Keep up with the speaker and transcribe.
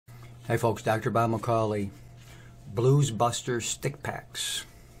Hi folks, Dr. Bob McCauley. Blues Buster stick packs.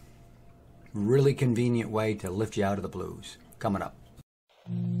 Really convenient way to lift you out of the blues. Coming up.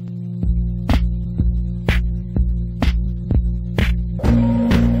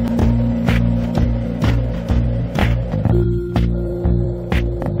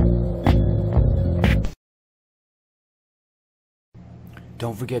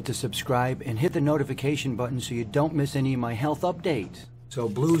 Don't forget to subscribe and hit the notification button so you don't miss any of my health updates. So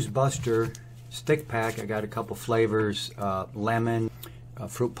Blues Buster stick pack, I got a couple flavors, lemon,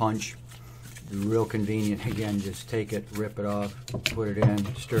 fruit punch. Real convenient. Again, just take it, rip it off, put it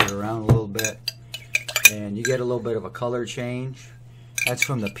in, stir it around a little bit, and you get a little bit of a color change. That's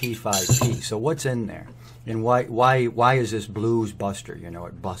from the P5P. So what's in there? And why is this Blues Buster? You know,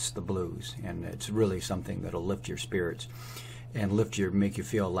 it busts the blues, and it's really something that'll lift your spirits and make you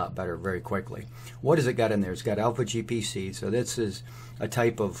feel a lot better very quickly. What has it got in there? It's got Alpha-GPC, so this is a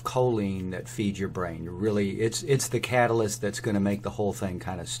type of choline that feeds your brain. It's the catalyst that's going to make the whole thing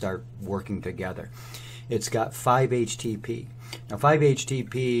kind of start working together. It's got 5-HTP. Now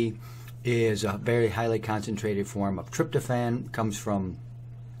 5-HTP is a very highly concentrated form of tryptophan. Comes from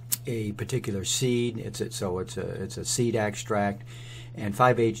a particular seed. It's a seed extract. And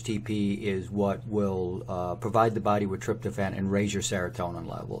 5-HTP is what will provide the body with tryptophan and raise your serotonin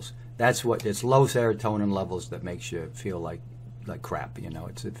levels. It's low serotonin levels that makes you feel like crap. You know,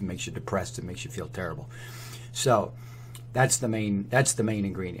 it makes you depressed. It makes you feel terrible. So that's the main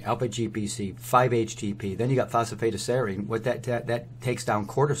ingredient. Alpha-GPC, 5-HTP. Then you got Phosphatidylserine. What that takes down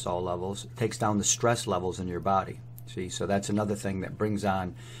cortisol levels, takes down the stress levels in your body. See, so that's another thing that brings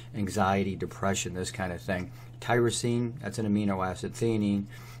on anxiety, depression, this kind of thing. Tyrosine, that's an amino acid. Theanine,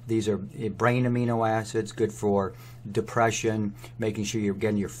 these are brain amino acids, good for depression, making sure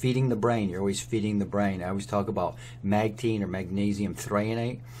you're feeding the brain. You're always feeding the brain. I always talk about magtine or magnesium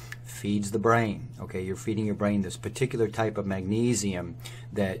threonate, feeds the brain. Okay, you're feeding your brain this particular type of magnesium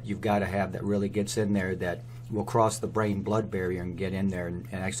that you've got to have that really gets in there, that will cross the brain-blood barrier and get in there and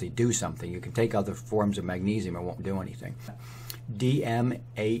actually do something. You can take other forms of magnesium, it won't do anything.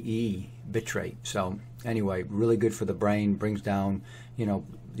 DMAE Bitartrate. So anyway, really good for the brain, brings down, you know,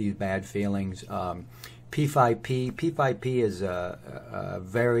 these bad feelings. P5P is a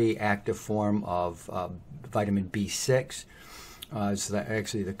very active form of vitamin B6. It's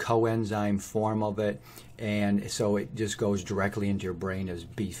actually the coenzyme form of it, and so it just goes directly into your brain as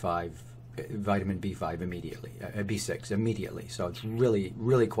vitamin B5 immediately, B6 immediately. So it's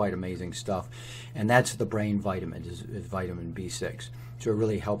really quite amazing stuff, and that's the brain vitamin is vitamin B6. So it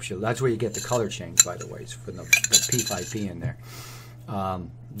really helps you. That's where you get the color change, by the way. It's from the P5P in there.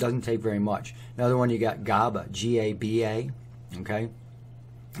 Doesn't take very much. Another one, you got GABA, G-A-B-A. Okay.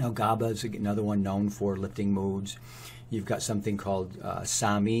 Now GABA is another one known for lifting moods. You've got something called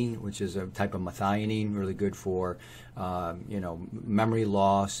SAMe, which is a type of methionine, really good for memory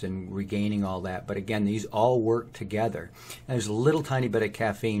loss and regaining all that. But again, these all work together. And there's a little tiny bit of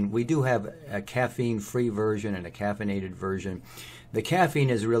caffeine. We do have a caffeine-free version and a caffeinated version. The caffeine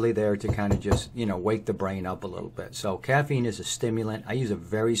is really there to kind of just, wake the brain up a little bit. So caffeine is a stimulant. I use a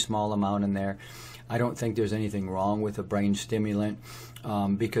very small amount in there. I don't think there's anything wrong with a brain stimulant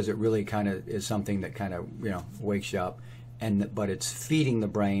because it really kind of is something that kind of, wakes you up. But it's feeding the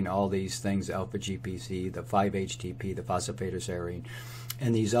brain all these things, Alpha-GPC, the 5-HTP, the Phosphatidylserine,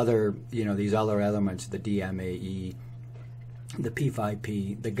 and these other elements, the DMAE, the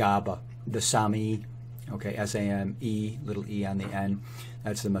P5P, the GABA, the SAMe, okay, S-A-M-E, little e on the end.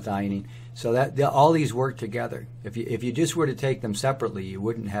 That's the methionine. So all these work together. If you just were to take them separately, you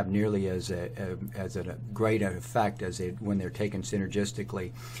wouldn't have nearly as a great an effect as when they're taken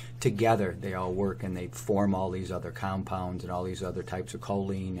synergistically. Together, they all work and they form all these other compounds and all these other types of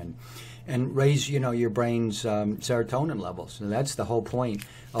choline and raise your brain's serotonin levels. And that's the whole point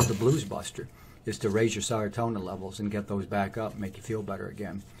of the Blues Buster, is to raise your serotonin levels and get those back up, make you feel better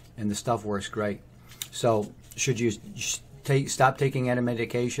again. And the stuff works great. So should you stop taking any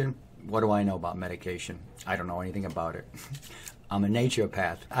medication? What do I know about medication? I don't know anything about it. I'm a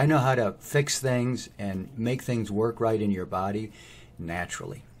naturopath. I know how to fix things and make things work right in your body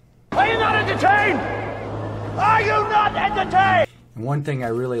naturally. Are you not entertained? Are you not entertained? And one thing I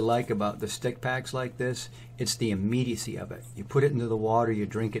really like about the stick packs like this, it's the immediacy of it. You put it into the water, you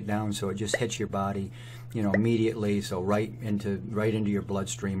drink it down, so it just hits your body, immediately. So right into your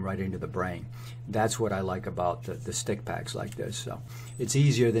bloodstream, right into the brain. That's what I like about the stick packs like this. So it's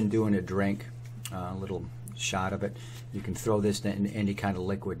easier than doing a drink, a little shot of it. You can throw this in any kind of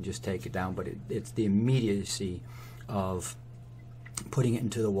liquid and just take it down, but it's the immediacy of putting it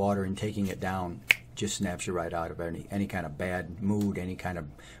into the water and taking it down just snaps you right out of any kind of bad mood, any kind of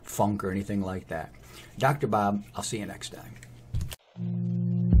funk or anything like that. Dr. Bob, I'll see you next time.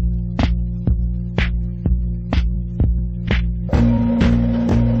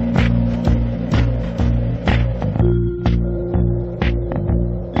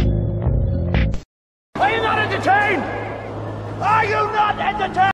 Are you not entertained? Are you not entertained?